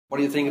What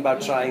do you think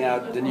about trying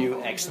out the new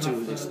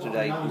X2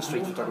 today in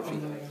street photography?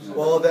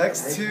 Well, the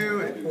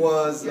X2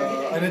 was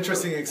an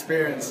interesting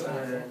experience.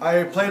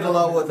 I played a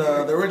lot with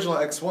the original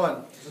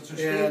X1,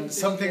 and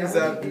some things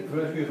that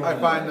I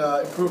find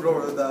improved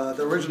over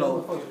the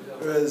original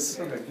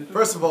is,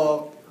 first of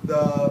all,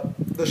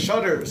 the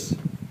shutters,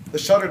 the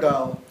shutter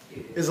dial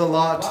is a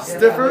lot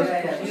stiffer,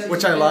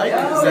 which I like,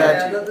 is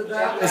that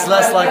it's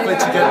less likely to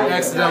get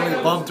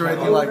accidentally bumped or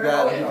anything like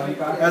that,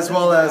 as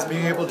well as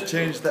being able to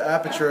change the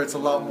aperture. It's a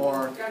lot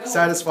more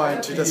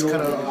satisfying to just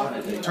kind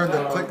of turn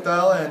the click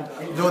dial and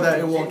know that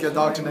it won't get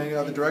docked in any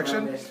other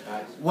direction.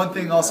 One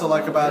thing also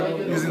like about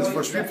using this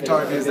for street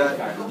photography is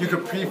that you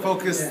could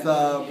pre-focus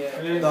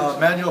the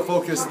manual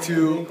focus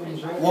to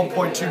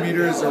 1.2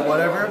 meters or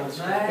whatever,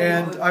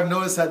 and I've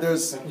noticed that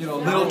there's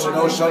little to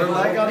no shutter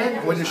lag on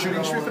it when you're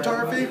shooting street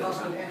photography.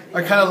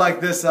 I kind of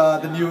like this,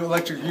 the new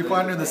electric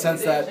viewfinder, in the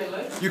sense that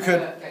you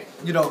could,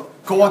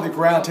 go on the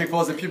ground, take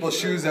photos of people's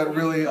shoes at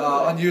really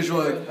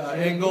unusual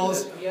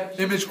angles.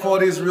 Image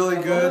quality is really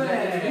good.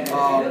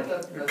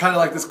 Kind of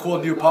like this cool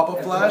new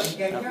pop-up flash.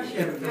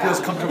 It feels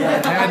comfortable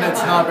in hand.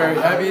 It's not very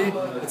heavy.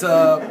 It's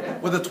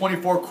with a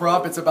 24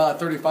 crop. It's about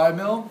 35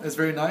 mil. It's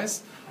very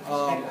nice.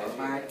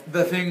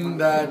 The thing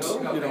that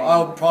I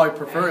would probably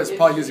prefer is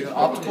probably using an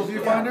optical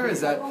viewfinder.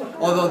 Is that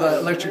although the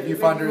electric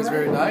viewfinder is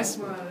very nice,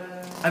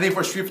 I think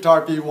for street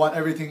photography you want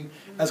everything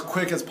as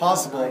quick as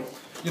possible.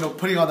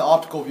 Putting on the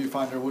optical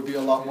viewfinder would be a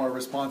lot more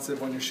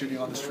responsive when you're shooting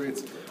on the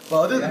streets.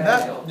 But other than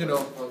that,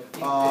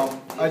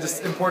 I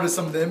just imported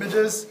some of the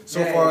images.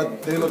 So far,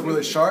 they look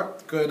really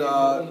sharp, good,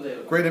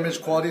 great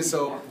image quality.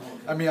 So,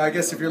 I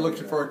guess if you're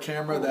looking for a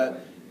camera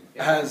that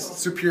has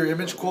superior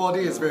image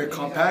quality, it's very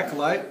compact,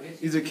 light,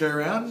 easy to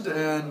carry around,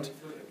 and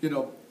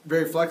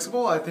very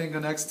flexible, I think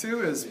an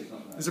X2 is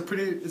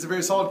a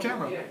very solid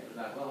camera.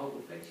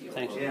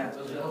 Thanks.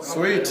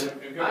 Sweet.